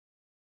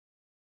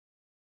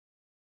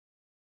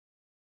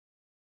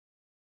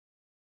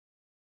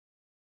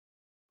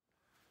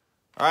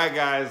All right,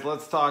 guys,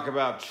 let's talk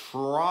about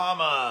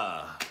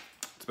trauma.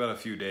 It's been a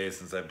few days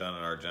since I've done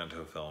an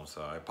Argento film,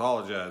 so I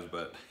apologize,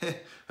 but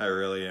I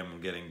really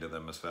am getting to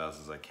them as fast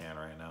as I can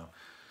right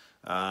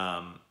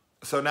now.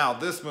 So now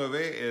this movie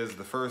is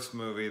the first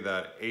movie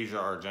that Asia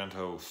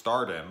Argento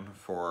starred in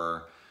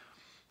for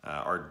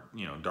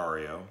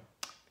Dario.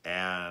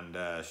 And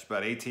she's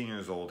about 18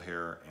 years old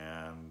here,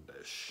 and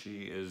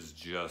she is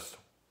just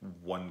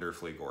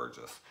wonderfully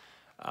gorgeous.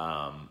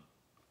 Not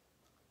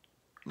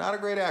a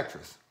great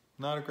actress.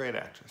 Not a great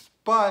actress.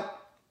 But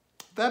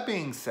that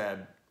being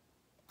said,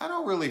 I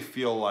don't really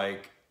feel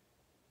like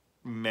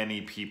many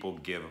people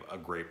give a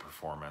great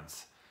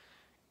performance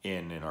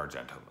in an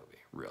Argento movie,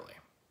 really.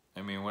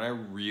 I mean, when I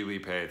really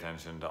pay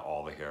attention to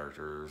all the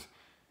characters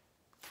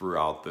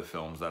throughout the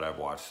films that I've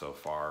watched so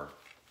far,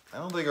 I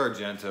don't think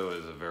Argento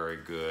is a very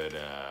good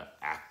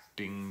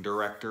acting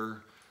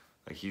director.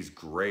 Like, he's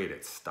great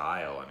at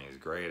style and he's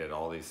great at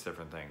all these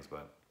different things,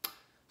 but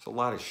there's a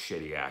lot of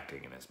shitty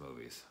acting in his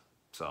movies.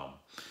 So,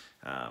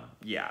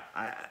 yeah,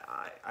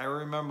 I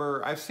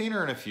remember, I've seen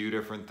her in a few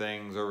different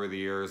things over the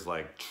years,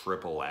 like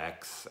Triple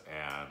X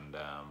and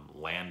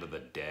Land of the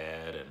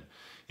Dead and,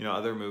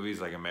 other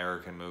movies like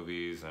American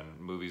movies and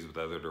movies with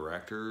other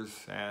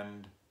directors,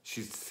 and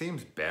she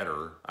seems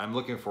better. I'm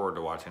looking forward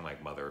to watching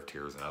like Mother of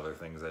Tears and other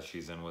things that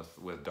she's in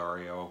with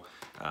Dario,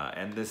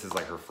 and this is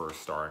like her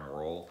first starring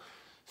role,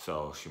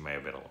 so she may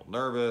have been a little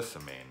nervous. I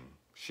mean,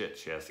 shit,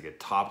 she has to get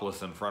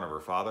topless in front of her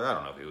father. I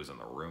don't know if he was in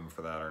the room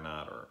for that or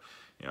not, or,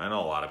 I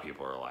know a lot of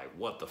people are like,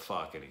 what the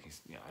fuck? And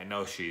he's, I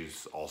know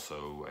she's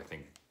also, I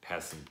think,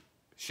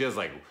 she has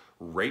like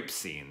rape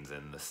scenes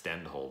in the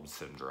Stenholm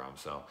syndrome.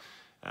 So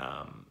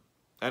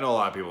I know a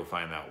lot of people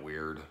find that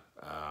weird.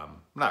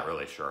 I'm not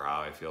really sure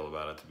how I feel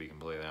about it, to be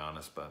completely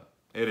honest, but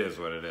it is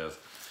what it is.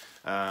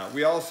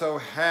 We also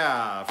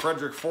have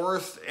Frederick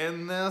Forrest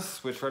in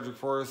this, which Frederick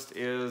Forrest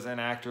is an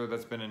actor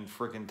that's been in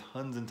freaking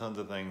tons and tons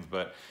of things,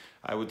 but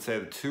I would say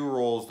the two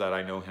roles that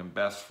I know him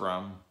best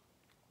from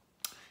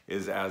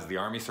is as the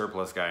army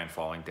surplus guy in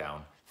Falling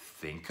Down.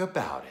 Think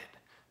about it.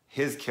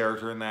 His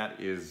character in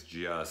that is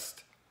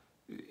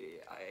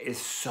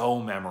so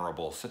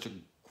memorable. Such a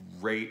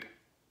great,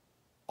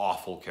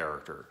 awful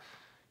character.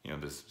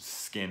 This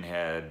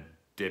skinhead,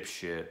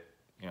 dipshit.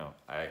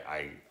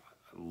 I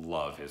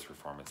love his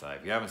performance.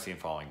 If you haven't seen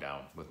Falling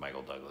Down with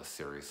Michael Douglas,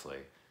 seriously,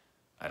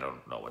 I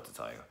don't know what to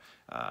tell you.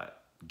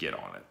 Get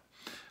on it.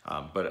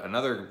 But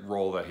another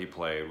role that he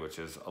played, which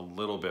is a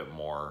little bit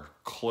more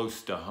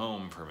close to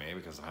home for me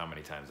because of how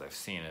many times I've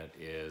seen it,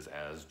 is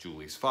as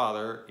Julie's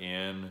father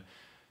in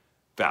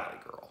Valley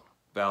Girl.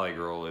 Valley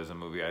Girl is a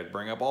movie I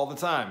bring up all the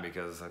time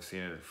because I've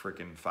seen it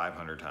freaking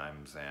 500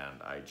 times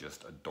and I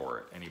just adore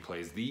it. And he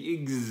plays the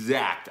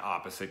exact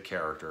opposite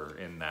character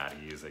in that.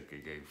 He is like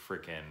a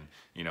freaking,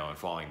 in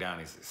Falling Down,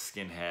 he's a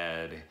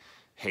skinhead,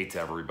 hates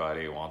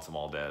everybody, wants them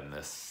all dead.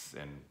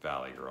 In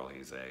Valley Girl,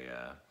 he's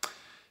a,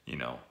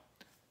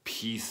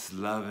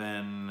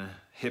 peace-loving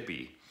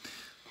hippie.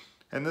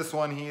 And this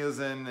one, he is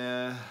an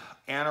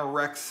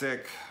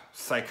anorexic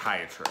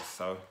psychiatrist.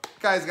 So,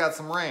 guy's got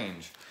some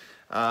range.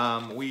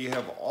 We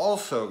have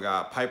also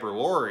got Piper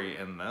Laurie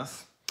in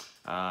this.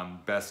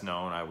 Best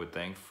known, I would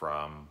think,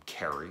 from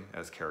Carrie,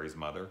 as Carrie's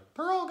mother.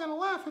 They're all gonna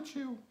laugh at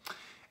you.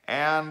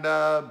 And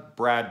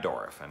Brad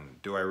Dourif.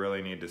 And do I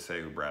really need to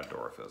say who Brad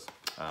Dourif is?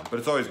 But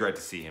it's always great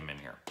to see him in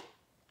here.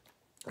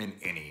 In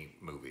any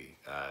movie,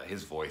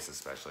 his voice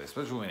especially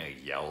when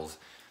he yells,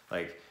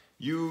 like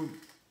you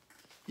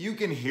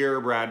can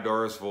hear Brad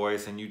Dourif's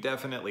voice and you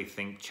definitely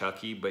think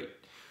Chucky, but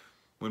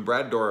when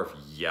Brad Dourif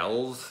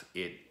yells,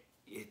 it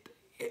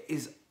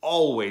is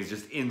always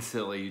just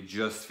instantly, you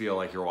just feel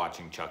like you're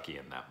watching Chucky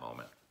in that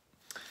moment.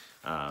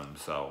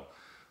 So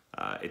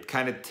it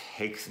kind of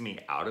takes me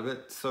out of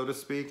it, so to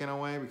speak, in a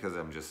way, because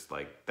I'm just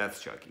like,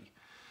 that's Chucky.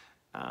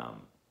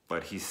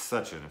 But he's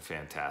such a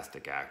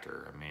fantastic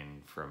actor. I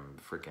mean, from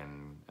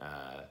freaking,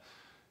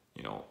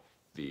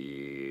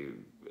 the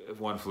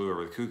One Flew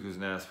Over the Cuckoo's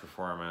Nest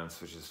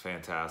performance, which is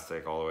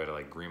fantastic, all the way to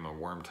like Grima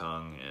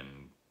Wormtongue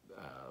and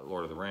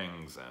Lord of the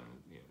Rings, and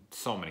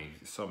so many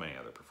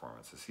other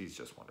performances. He's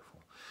just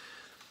wonderful.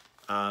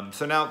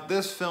 So now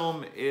this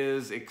film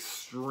is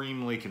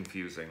extremely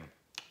confusing,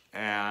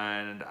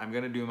 and I'm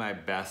gonna do my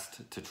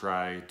best to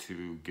try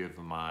to give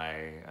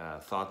my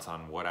thoughts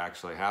on what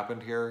actually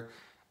happened here.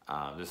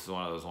 This is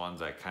one of those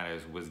ones I kind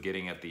of was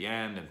getting at the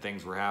end and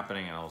things were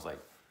happening and I was like,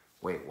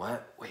 wait,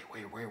 what? Wait,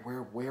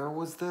 where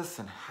was this?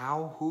 And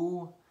how,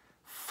 who?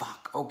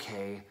 Fuck,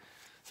 okay.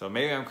 So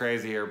maybe I'm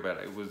crazy here, but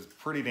it was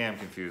pretty damn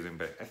confusing,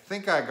 but I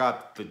think I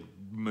got the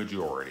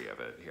majority of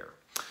it here.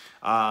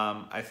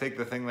 I think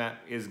the thing that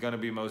is gonna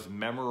be most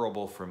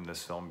memorable from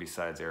this film,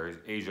 besides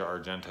Asia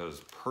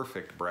Argento's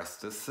perfect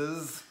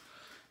breastises,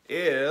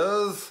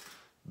 is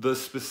the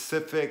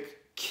specific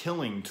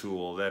killing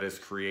tool that is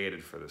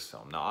created for this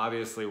film. Now,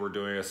 obviously, we're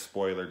doing a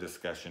spoiler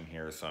discussion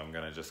here, so I'm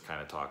going to just kind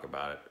of talk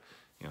about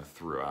it,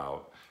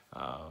 throughout,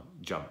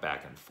 jump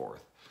back and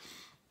forth.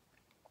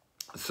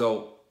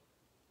 So,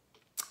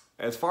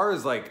 as far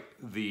as like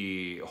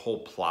the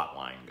whole plot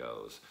line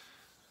goes,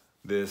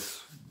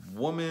 this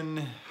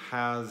woman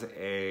has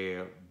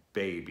a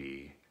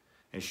baby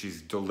and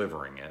she's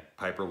delivering it,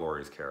 Piper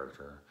Laurie's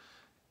character,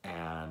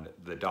 and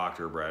the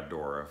doctor, Brad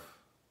Dourif,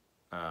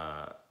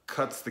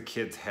 cuts the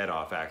kid's head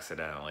off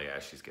accidentally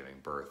as she's giving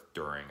birth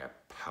during a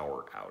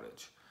power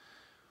outage.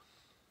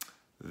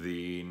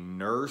 The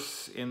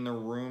nurse in the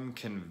room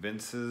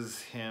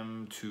convinces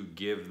him to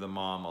give the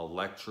mom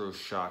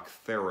electroshock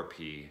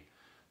therapy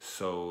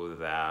so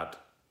that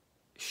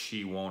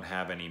she won't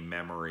have any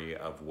memory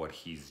of what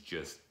he's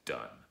just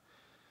done.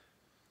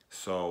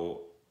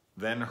 So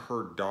then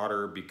her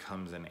daughter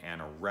becomes an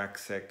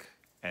anorexic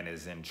and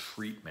is in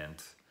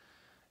treatment,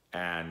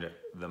 and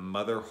the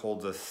mother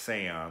holds a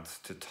seance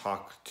to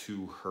talk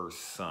to her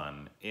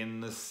son.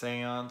 In the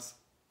seance,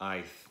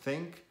 I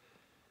think,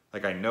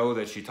 like I know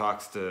that she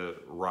talks to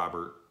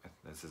Robert,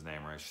 that's his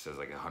name, right? She says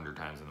like 100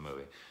 times in the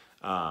movie.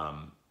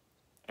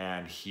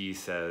 And he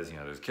says, you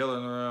know, there's a killer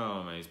in the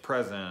room and he's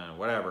present and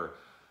whatever.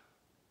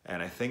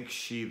 And I think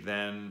she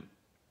then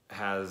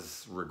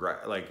has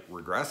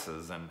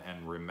regresses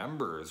and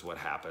remembers what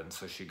happened.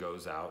 So she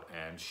goes out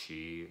and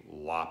she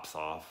lops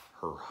off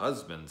her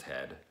husband's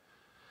head.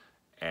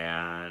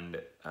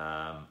 And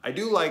I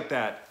do like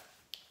that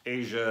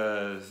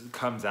Asia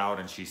comes out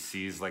and she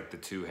sees like the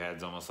two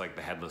heads, almost like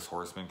the headless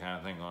horseman kind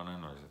of thing going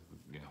on, or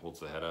you know, holds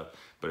the head up,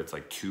 but it's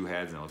like two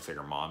heads and it looks like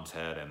her mom's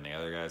head and the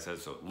other guy's head,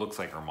 so it looks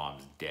like her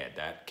mom's dead.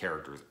 That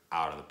character's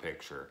out of the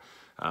picture.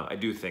 I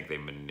do think they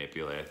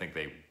manipulate. I think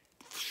they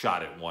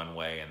shot it one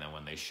way, and then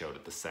when they showed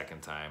it the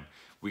second time,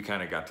 we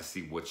kind of got to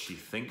see what she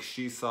thinks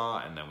she saw,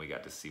 and then we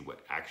got to see what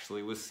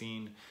actually was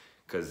seen,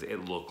 because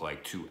it looked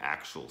like two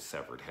actual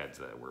severed heads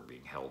that were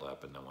being held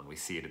up. And then when we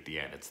see it at the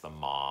end, it's the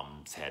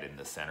mom's head in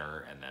the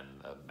center and then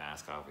the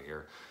mask over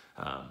here.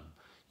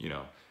 You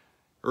know,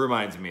 it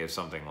reminds me of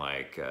something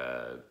like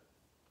I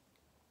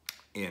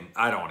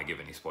don't want to give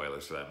any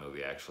spoilers for that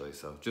movie, actually.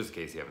 So just in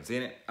case you haven't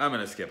seen it, I'm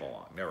going to skip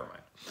along. Never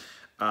mind.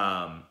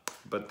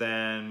 But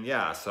then,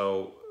 yeah,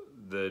 so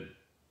the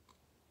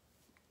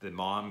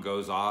mom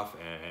goes off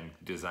and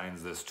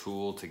designs this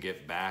tool to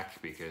get back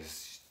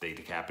because they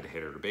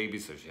decapitated her baby,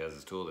 so she has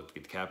this tool that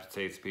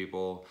decapitates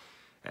people,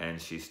 and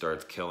she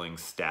starts killing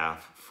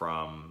staff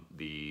from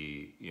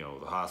the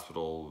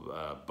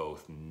hospital,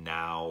 both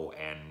now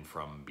and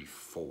from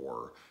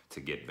before, to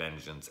get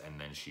vengeance,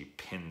 and then she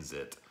pins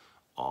it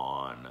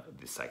on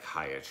the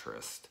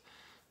psychiatrist.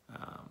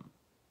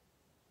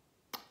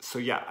 So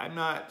yeah, I'm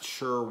not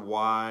sure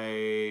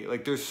why,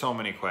 like there's so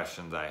many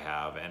questions I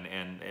have, and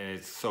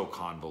it's so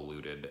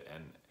convoluted,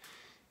 and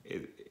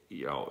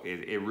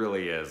it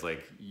really is,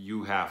 like,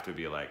 you have to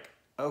be like,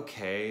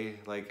 okay,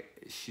 like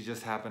she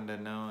just happened to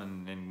know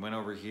and went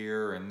over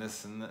here and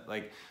this and that.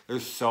 Like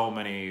there's so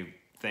many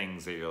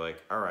things that you're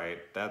like, all right,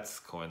 that's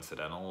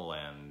coincidental,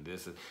 and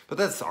this is, but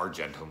that's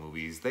Argento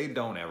movies. They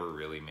don't ever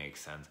really make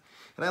sense.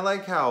 And I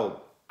like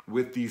how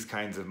with these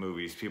kinds of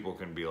movies, people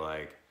can be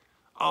like,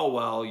 oh,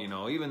 well, you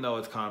know, even though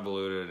it's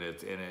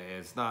convoluted and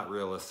it's not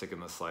realistic in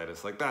the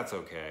slightest, like that's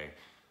okay.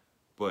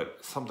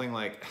 But something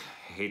like,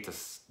 I hate to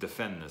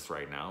defend this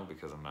right now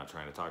because I'm not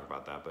trying to talk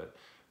about that, but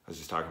I was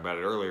just talking about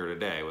it earlier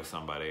today with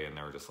somebody, and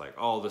they were just like,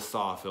 oh, the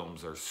Saw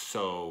films are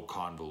so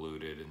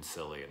convoluted and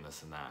silly and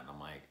this and that. And I'm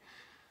like,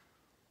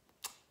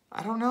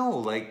 I don't know,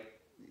 like,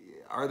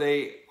 are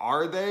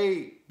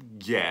they?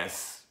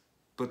 Yes,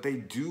 but they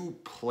do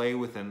play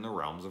within the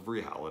realms of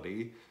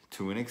reality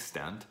to an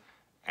extent,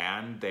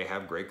 and they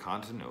have great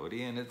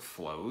continuity, and it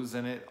flows,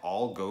 and it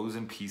all goes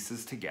in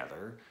pieces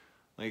together.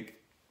 Like,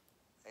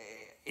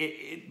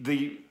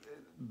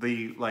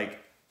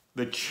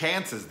 the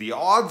chances, the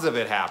odds of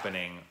it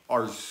happening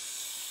are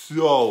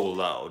so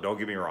low, don't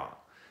get me wrong.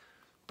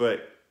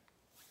 But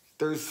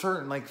there's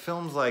certain, like,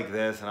 films like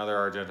this and other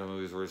Argento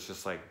movies where it's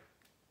just like,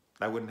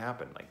 that wouldn't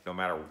happen, like, no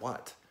matter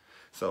what.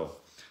 So,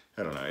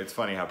 I don't know. It's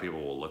funny how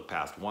people will look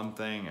past one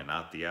thing and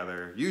not the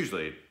other.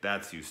 Usually,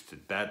 that's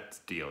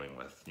dealing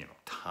with, you know,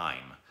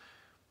 time.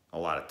 A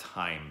lot of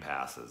time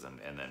passes, and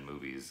then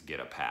movies get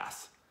a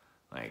pass.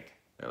 Like,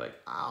 they're like,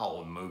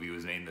 oh, the movie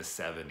was made in the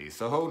 70s.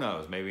 So who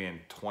knows? Maybe in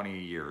 20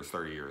 years,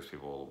 30 years,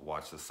 people will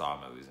watch the Saw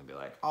movies and be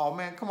like, oh,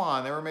 man, come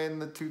on. They were made in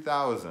the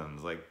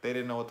 2000s. Like, they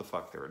didn't know what the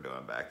fuck they were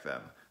doing back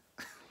then.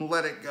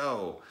 Let it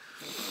go.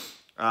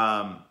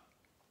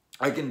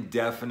 I can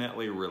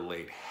definitely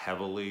relate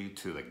heavily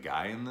to the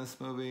guy in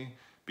this movie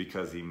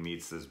because he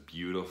meets this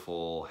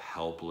beautiful,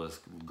 helpless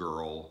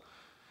girl,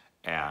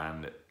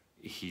 and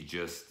he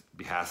just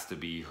has to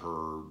be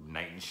her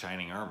knight in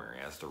shining armor.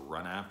 He has to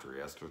run after her. He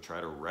has to try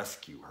to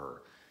rescue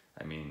her.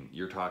 I mean,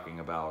 you're talking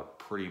about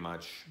pretty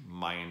much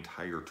my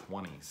entire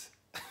 20s.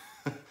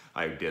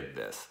 I did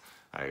this.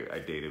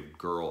 I dated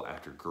girl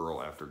after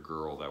girl after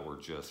girl that were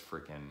just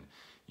freaking,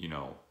 you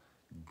know,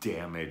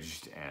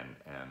 damaged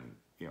and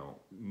you know,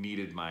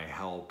 needed my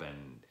help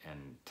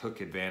and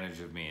took advantage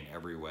of me in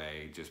every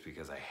way just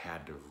because I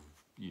had to,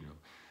 you know,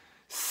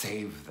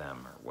 save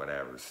them or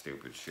whatever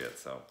stupid shit.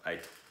 So I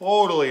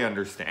totally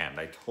understand.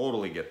 I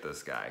totally get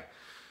this guy.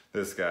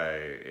 This guy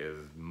is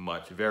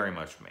very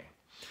much me.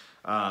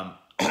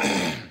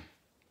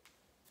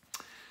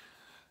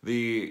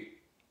 The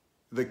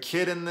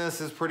kid in this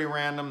is pretty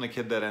random. The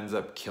kid that ends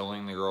up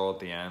killing the girl at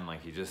the end,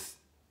 like he just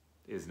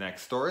is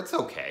next door. It's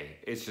okay.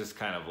 It's just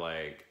kind of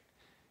like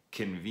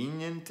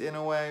convenient in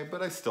a way,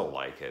 but I still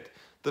like it.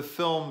 The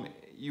film,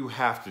 you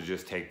have to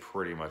just take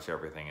pretty much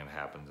everything that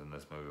happens in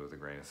this movie with a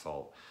grain of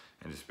salt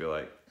and just be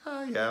like,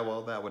 oh yeah,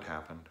 well that would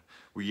happen.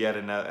 We yet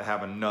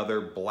have another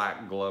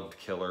black-gloved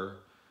killer.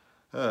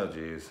 Oh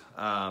geez.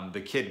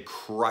 The kid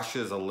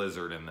crushes a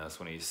lizard in this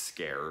when he's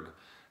scared.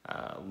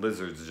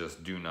 Lizards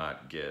just do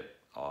not get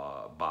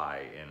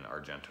by in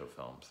Argento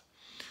films.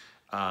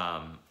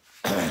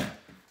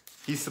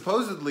 He's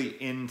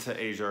supposedly into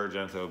Asia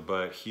Argento,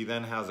 but he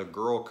then has a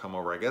girl come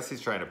over. I guess he's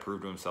trying to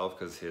prove to himself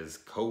because his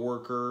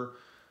coworker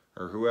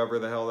or whoever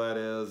the hell that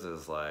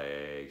is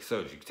like,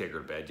 so did you take her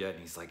to bed yet?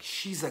 And he's like,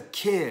 she's a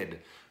kid.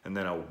 And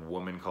then a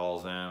woman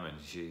calls him and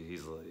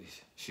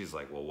she's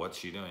like, well, what's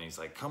she doing? He's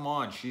like, come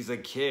on, she's a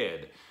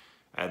kid.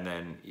 And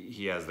then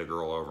he has the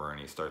girl over and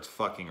he starts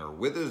fucking her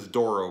with his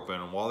door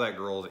open while that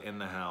girl's in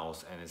the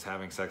house and is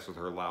having sex with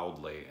her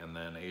loudly. And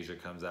then Asia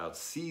comes out,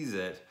 sees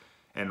it,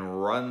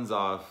 and runs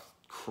off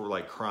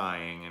like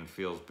crying and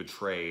feels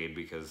betrayed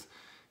because,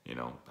 you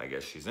know, I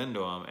guess she's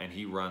into him. And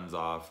he runs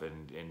off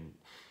and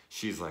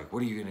she's like,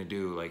 what are you gonna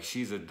do? Like,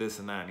 she's a this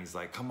and that. And he's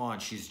like, come on,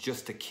 she's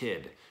just a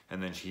kid.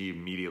 And then she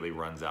immediately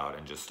runs out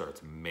and just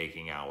starts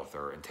making out with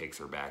her and takes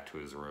her back to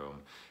his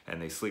room.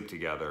 And they sleep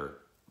together.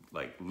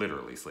 Like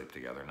literally sleep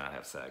together, not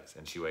have sex.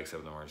 And she wakes up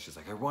in the morning, she's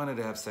like, I wanted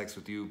to have sex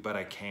with you, but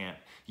I can't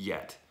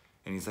yet.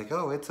 And he's like,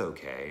 oh, it's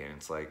okay. And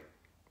it's like,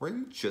 weren't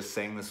you just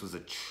saying this was a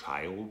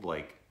child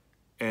like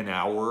an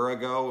hour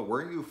ago?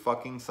 Weren't you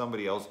fucking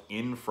somebody else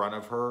in front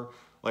of her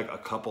like a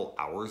couple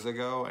hours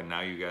ago? And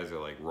now you guys are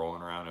like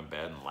rolling around in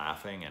bed and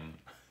laughing. And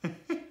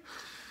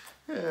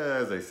yeah,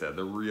 as I said,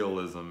 the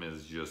realism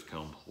is just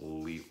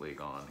completely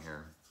gone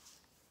here.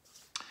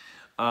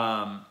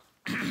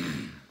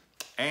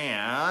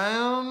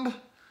 And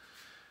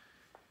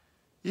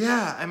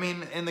yeah, I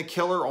mean, and the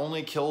killer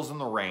only kills in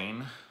the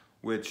rain,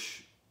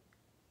 which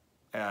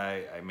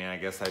I mean, I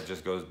guess that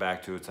just goes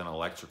back to it's an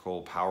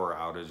electrical power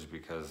outage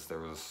because there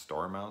was a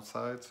storm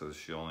outside, so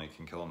she only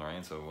can kill in the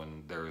rain. So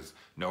when there's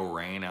no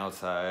rain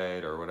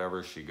outside or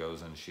whatever, she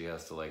goes and she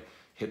has to like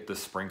hit the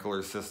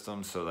sprinkler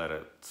system so that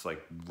it's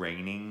like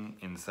raining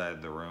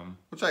inside the room,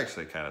 which I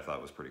actually kind of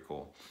thought was pretty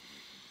cool.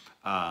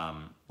 A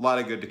lot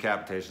of good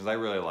decapitations. I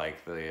really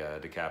like the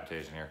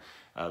decapitation here,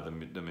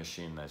 the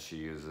machine that she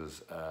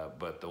uses.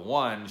 But the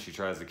one, she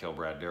tries to kill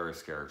Brad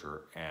Dourif's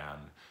character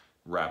and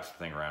wraps the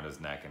thing around his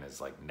neck, and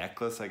his like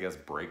necklace, I guess,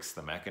 breaks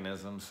the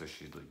mechanism. So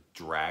she like,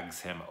 drags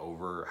him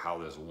over. How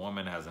this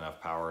woman has enough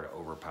power to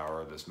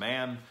overpower this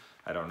man,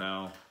 I don't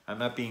know. I'm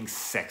not being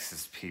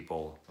sexist,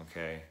 people.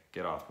 Okay,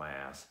 get off my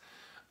ass.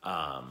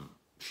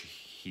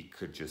 He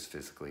could just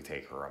physically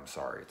take her. I'm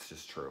sorry, it's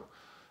just true.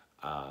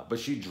 But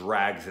she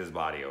drags his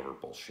body over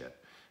bullshit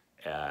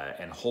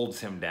and holds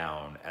him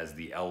down as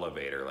the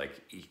elevator. Like,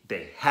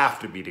 they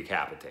have to be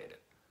decapitated.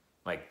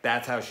 Like,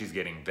 that's how she's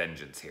getting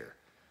vengeance here.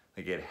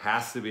 Like, it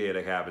has to be a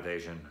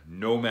decapitation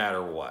no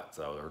matter what.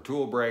 So her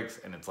tool breaks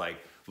and it's like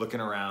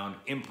looking around,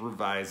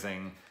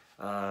 improvising.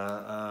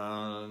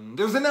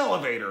 There's an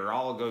elevator.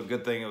 All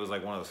good thing it was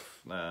like one of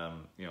those,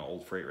 you know,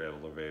 old freight rail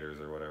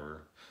elevators or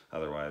whatever.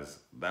 Otherwise,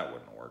 that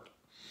wouldn't have worked.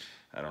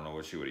 I don't know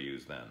what she would have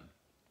used then.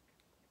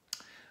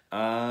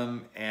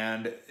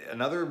 And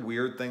another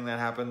weird thing that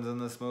happens in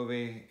this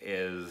movie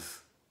is,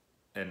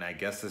 and I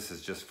guess this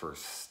is just for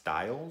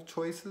style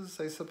choices,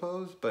 I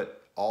suppose, but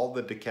all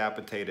the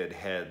decapitated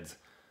heads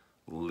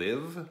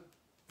live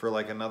for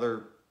like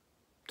another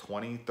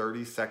 20,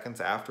 30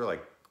 seconds after.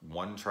 Like,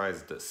 one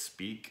tries to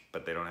speak,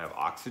 but they don't have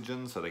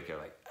oxygen, so they can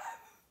like,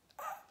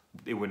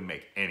 it wouldn't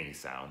make any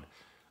sound.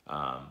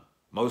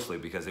 Mostly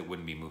because it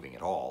wouldn't be moving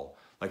at all.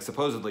 Like,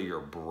 supposedly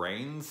your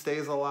brain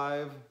stays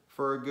alive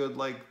for a good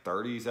like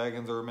 30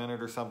 seconds or a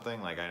minute or something.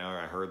 Like, I know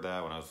I heard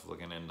that when I was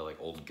looking into like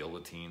old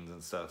guillotines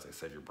and stuff. They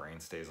said your brain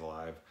stays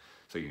alive.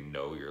 So you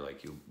know you're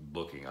like, you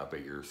looking up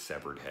at your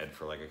severed head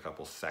for like a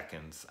couple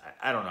seconds.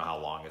 I don't know how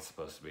long it's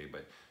supposed to be,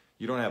 but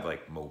you don't have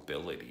like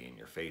mobility in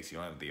your face. You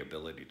don't have the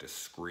ability to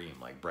scream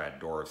like Brad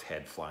Dourif's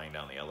head flying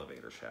down the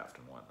elevator shaft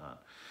and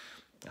whatnot.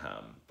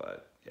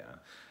 But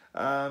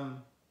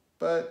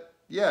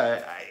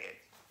yeah,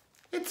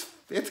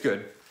 it's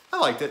good. I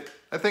liked it.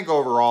 I think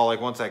overall,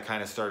 like once I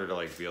kind of started to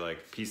like be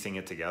like piecing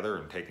it together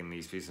and taking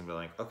these pieces and be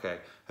like, okay,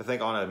 I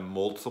think on a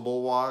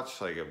multiple watch,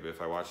 like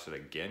if I watched it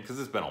again, because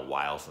it's been a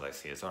while since I've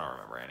seen it, so I don't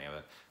remember any of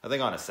it. I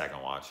think on a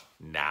second watch,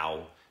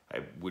 now I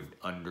would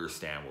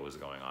understand what was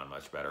going on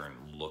much better and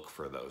look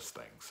for those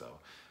things. So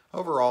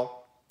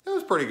overall, it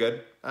was pretty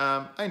good.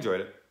 I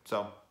enjoyed it.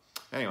 So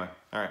anyway,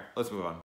 all right, let's move on.